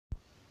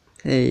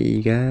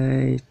Hey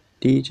guys,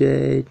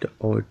 DJ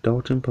or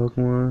Dalton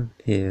Pokemon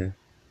here.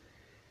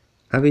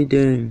 I'll be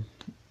doing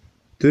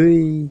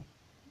 3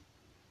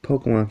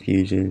 Pokemon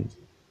fusions.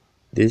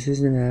 This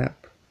is an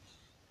app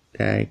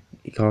that I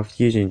call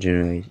Fusion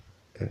Generator.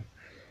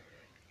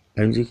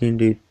 I'm just gonna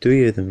do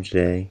 3 of them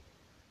today.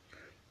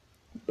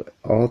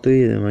 All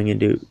 3 of them I'm gonna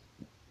do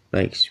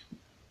because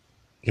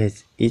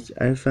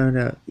I found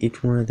out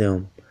each one of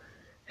them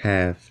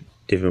have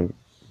different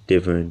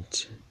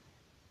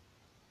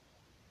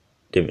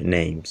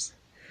names.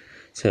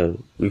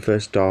 So we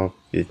first start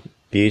with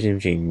fusion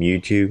between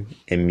Mewtwo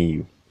and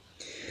Mew.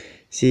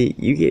 See,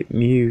 you get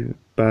Mew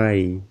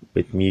body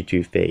with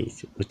Mewtwo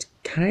face, which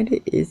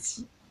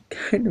is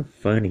kind of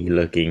funny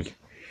looking.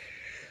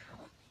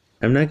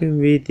 I'm not gonna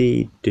read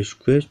the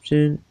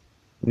description,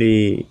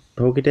 the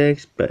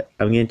Pokedex, but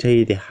I'm gonna tell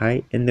you the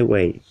height and the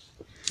weight.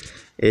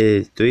 It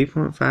is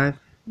 3.5.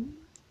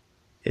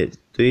 It's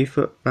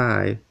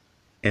 3'5"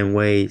 and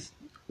weighs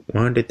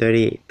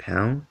 138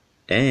 pounds.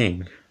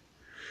 Dang.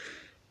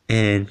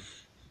 And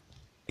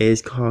it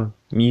is called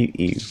Mew.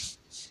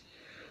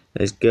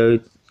 Let's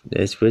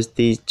switch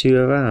these two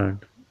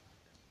around.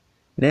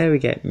 Now we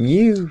got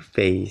Mew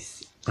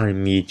face on a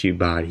Mewtwo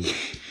body.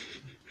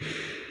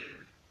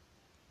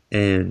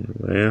 And,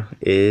 well,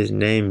 it is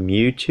named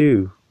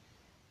Mewtwo.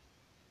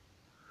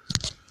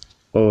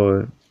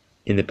 Or,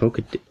 in the first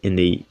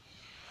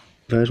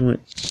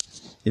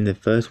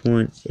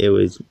one, it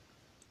was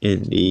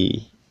in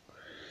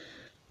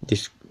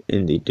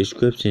the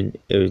description,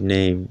 it was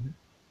named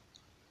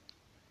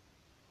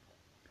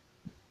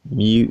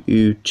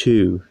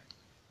Mewtwo.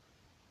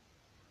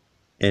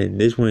 And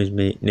this one is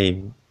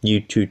named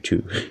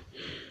Mewtwo.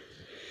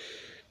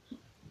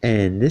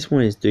 And this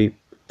one is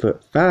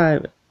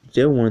 3'5",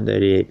 still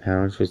 138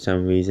 pounds for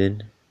some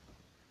reason.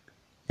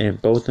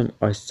 And both of them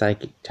are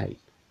psychic type.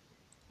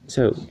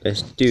 So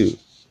let's do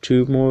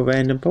 2 more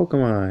random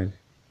Pokemon.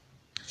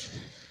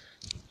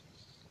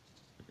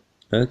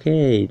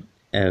 Okay,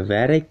 a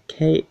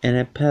Raticate and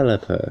a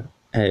Pelipper.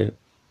 A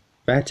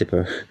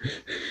Ratipper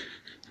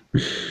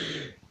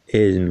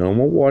is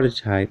normal water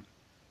type.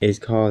 It's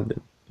called the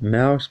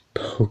Mouse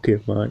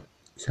Pokemon.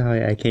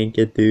 Sorry, I can't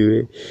get through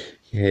it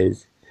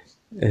because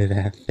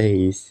that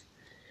face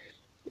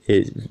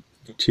is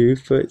 2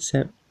 feet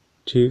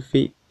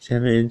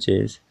 7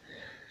 inches,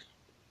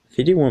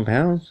 51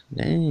 pounds.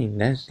 Dang,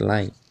 that's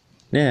light.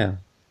 Now,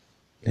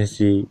 let's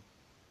see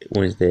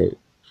once they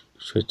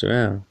switch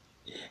around.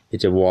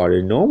 It's a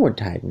water normal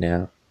type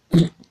now.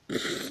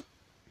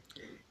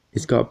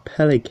 It's called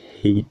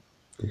Pelicate,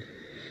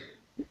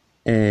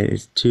 and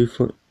it's 2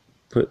 foot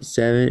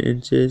 7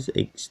 inches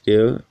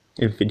still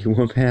and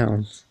 51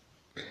 pounds.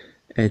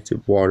 And it's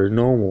a water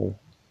normal,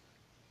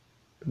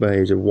 but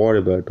it's a water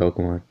bird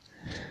Pokemon.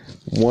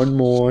 One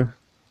more.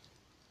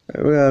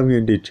 Well, I'm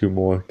gonna do 2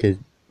 more because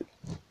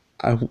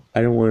I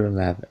don't want to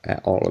laugh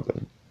at all of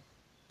them.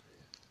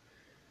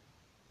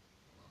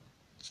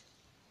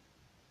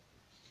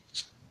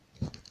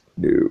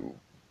 No.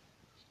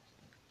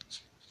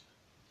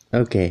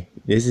 Okay,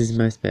 this is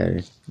much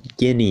better.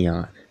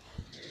 Gideon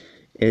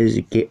is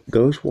a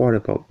ghost water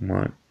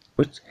Pokemon.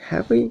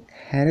 Have we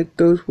had a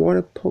ghost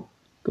water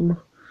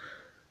Pokemon?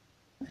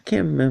 I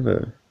can't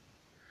remember.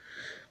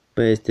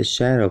 But it's the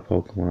shadow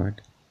Pokemon.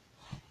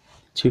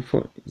 2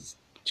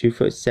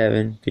 foot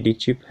 7,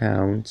 52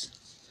 pounds.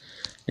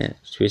 Now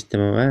switch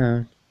them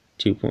around.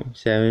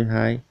 2.7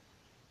 high,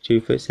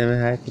 2 foot 7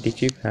 high,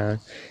 52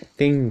 pounds.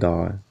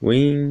 Gengar,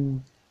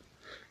 wing.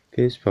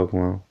 This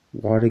Pokemon,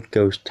 water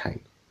ghost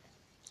type.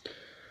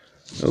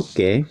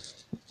 Okay,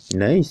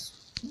 nice.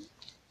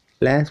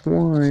 Last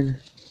one.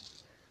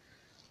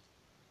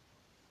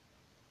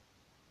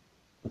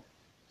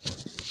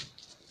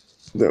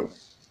 No.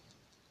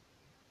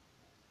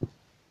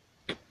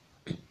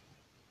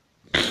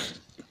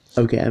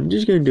 Okay, I'm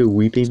just gonna do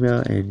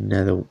Weepinbell and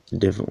another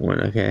different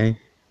one, okay?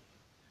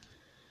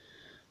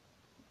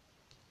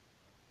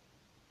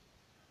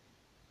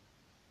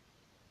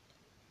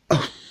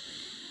 Oh.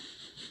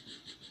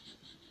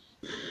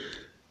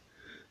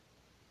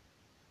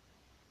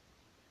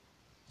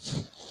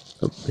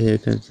 Oh, here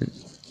comes it.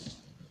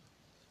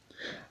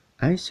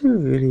 I should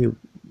have really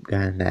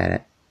gotten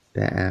that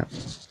app.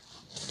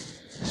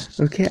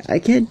 Okay, I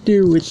can't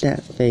do with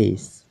that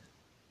face.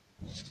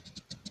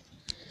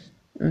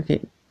 Okay,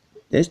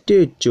 let's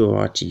do a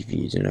Jirachi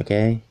fusion,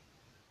 okay?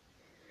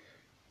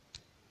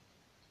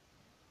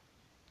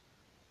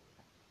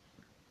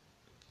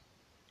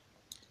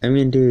 I'm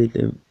gonna do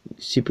the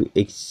super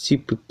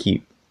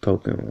cute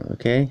Pokemon,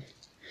 okay?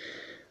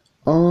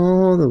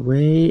 All the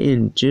way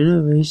in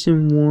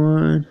Generation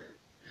 1.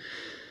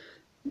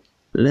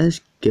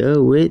 Let's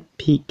go with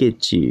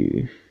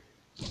Pikachu.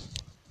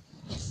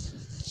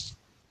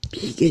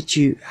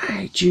 Pikachu,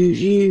 I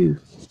choose you.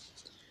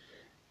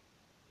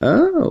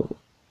 Oh,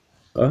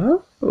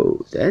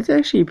 that's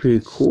actually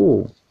pretty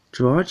cool.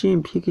 Jirachi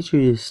and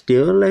Pikachu is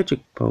still electric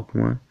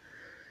Pokemon.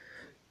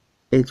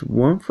 It's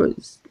 1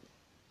 foot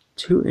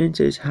 2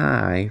 inches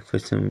high for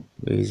some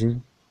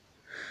reason.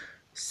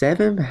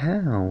 7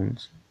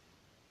 pounds.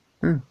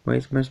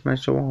 Where's my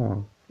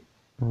swan?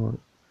 Or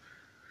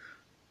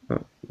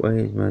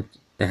where's my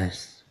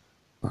that's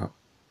well,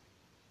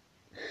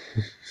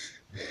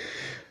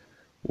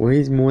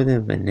 where's more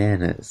than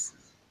bananas?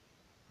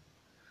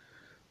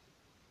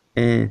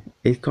 And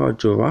it's called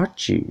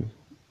Jirachi.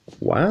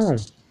 Wow.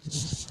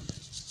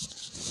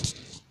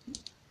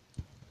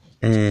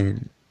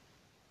 And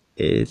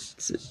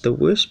it's the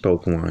wish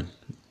Pokemon.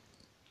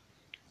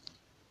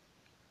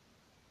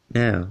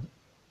 Now,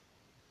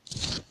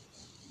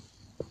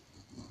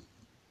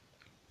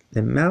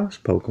 the mouse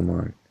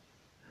Pokemon.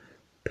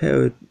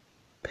 Per,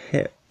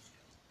 per,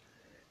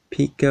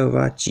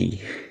 Pikachu.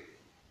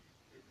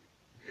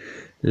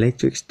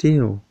 Electric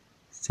Steel.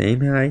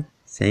 Same height,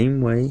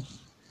 same weight,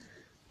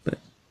 but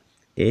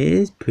it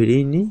is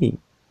pretty neat.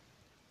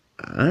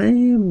 I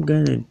am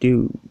gonna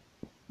do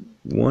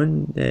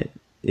one that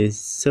is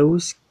so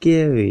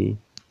scary.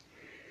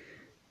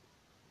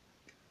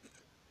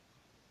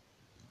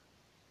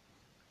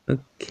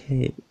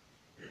 Okay,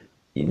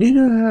 you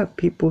know how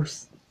people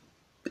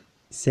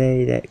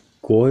say that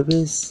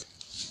Gorbis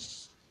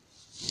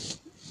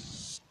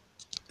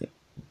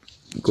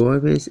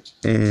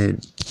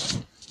and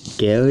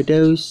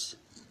Gyarados,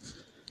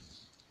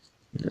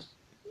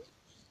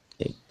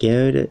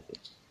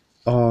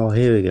 oh,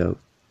 here we go.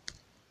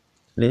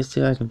 Let's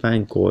see if I can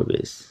find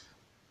Gorbis.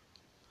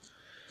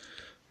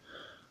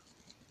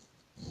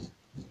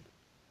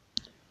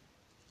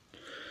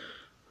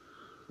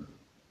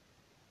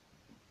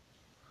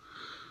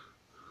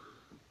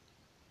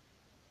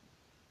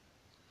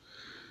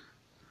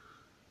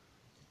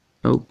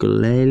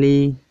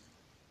 Ukulele.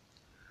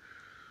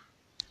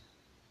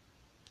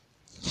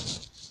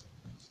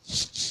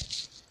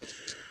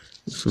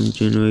 From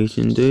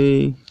Generation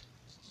 3.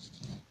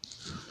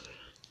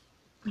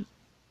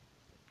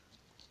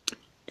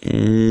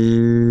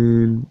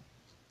 And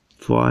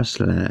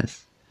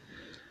Frostlass.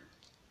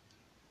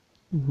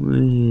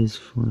 Where is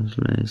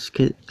Frostlass?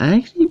 Cause I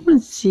actually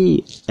want to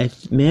see a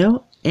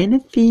male and a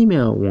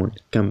female one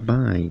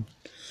combined.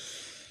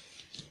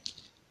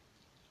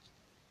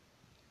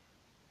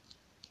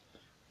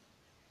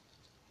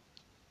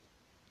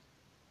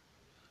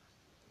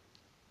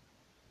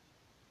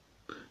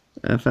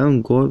 I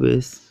found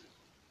Gorbis.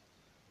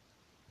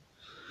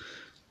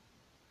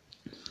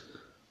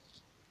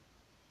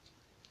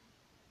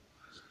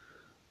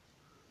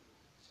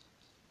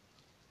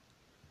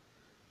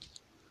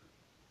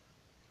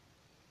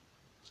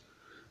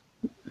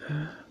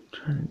 I'm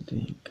trying to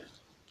think.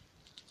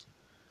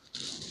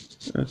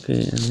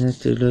 Okay, I have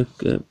to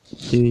look up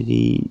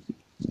through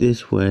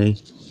this way.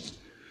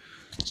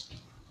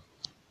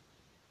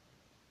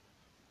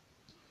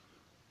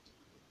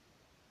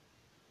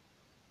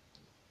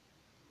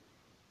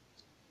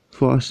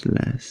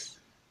 Frostlass.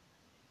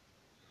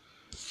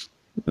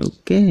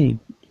 Okay.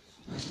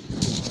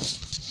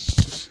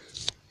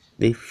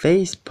 The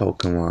face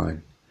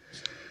Pokemon.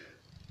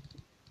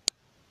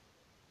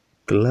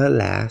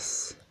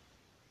 Glalas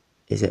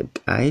is a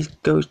ice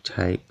ghost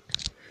type.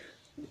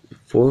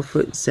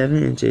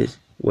 4'7",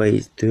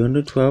 weighs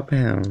 312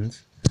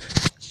 pounds.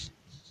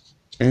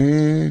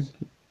 And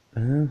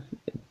I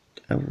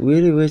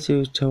really wish it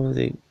was told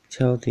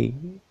tell the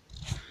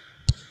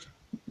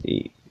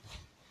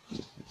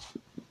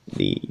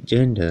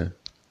gender,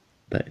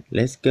 but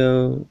let's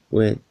go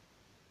with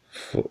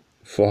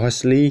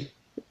Frostly.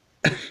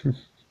 The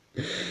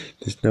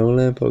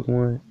Snowland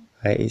Pokemon.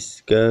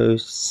 Ice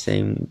Ghost,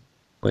 same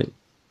weight.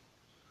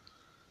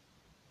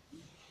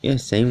 Yeah,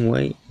 same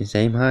weight and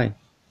same height.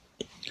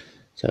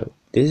 So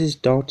this is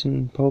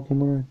Dalton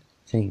Pokemon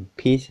saying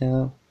peace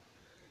out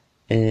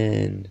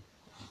and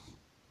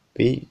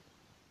be.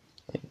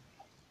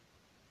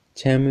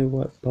 Tell me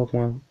what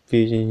Pokemon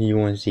fusion you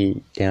want to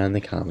see down in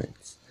the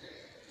comments.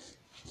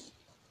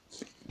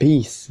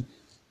 Peace.